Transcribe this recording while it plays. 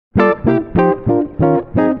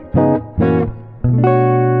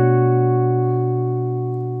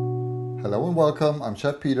welcome. I'm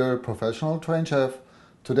Chef Peter, professional trained chef.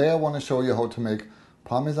 Today I want to show you how to make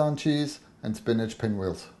Parmesan cheese and spinach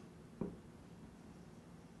pinwheels.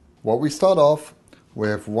 What we start off, we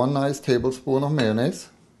have 1 nice tablespoon of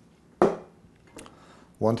mayonnaise,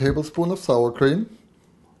 1 tablespoon of sour cream,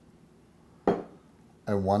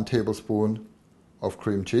 and 1 tablespoon of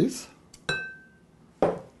cream cheese,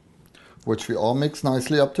 which we all mix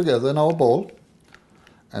nicely up together in our bowl,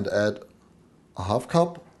 and add a half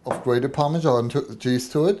cup of grated Parmesan cheese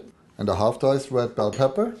to it and a half diced red bell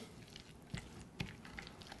pepper.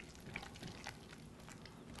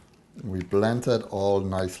 We blend that all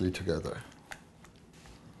nicely together.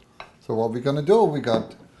 So what we're gonna do, we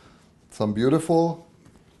got some beautiful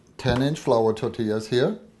 10-inch flour tortillas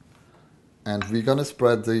here, and we're gonna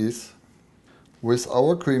spread these with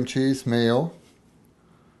our cream cheese, mayo,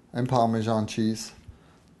 and Parmesan cheese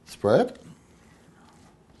spread.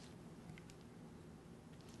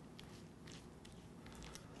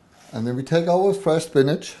 And then we take our fresh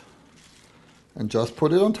spinach and just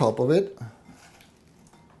put it on top of it.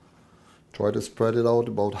 Try to spread it out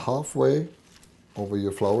about halfway over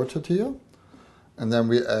your flour tortilla. And then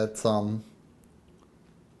we add some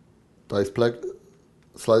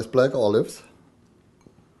sliced black olives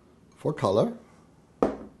for color.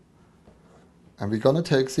 And we're gonna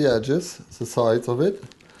take the edges, the sides of it,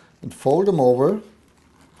 and fold them over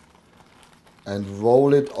and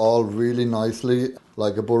roll it all really nicely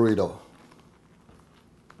like a burrito.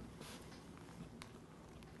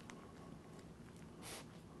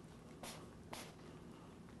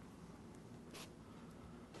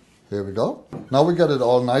 Here we go. Now we got it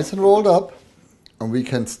all nice and rolled up, and we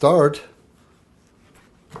can start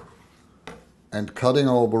and cutting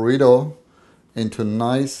our burrito into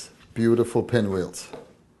nice, beautiful pinwheels.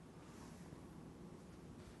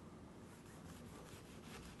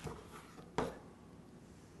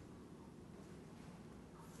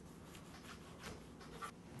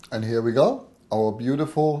 And here we go, our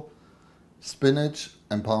beautiful spinach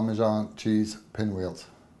and Parmesan cheese pinwheels.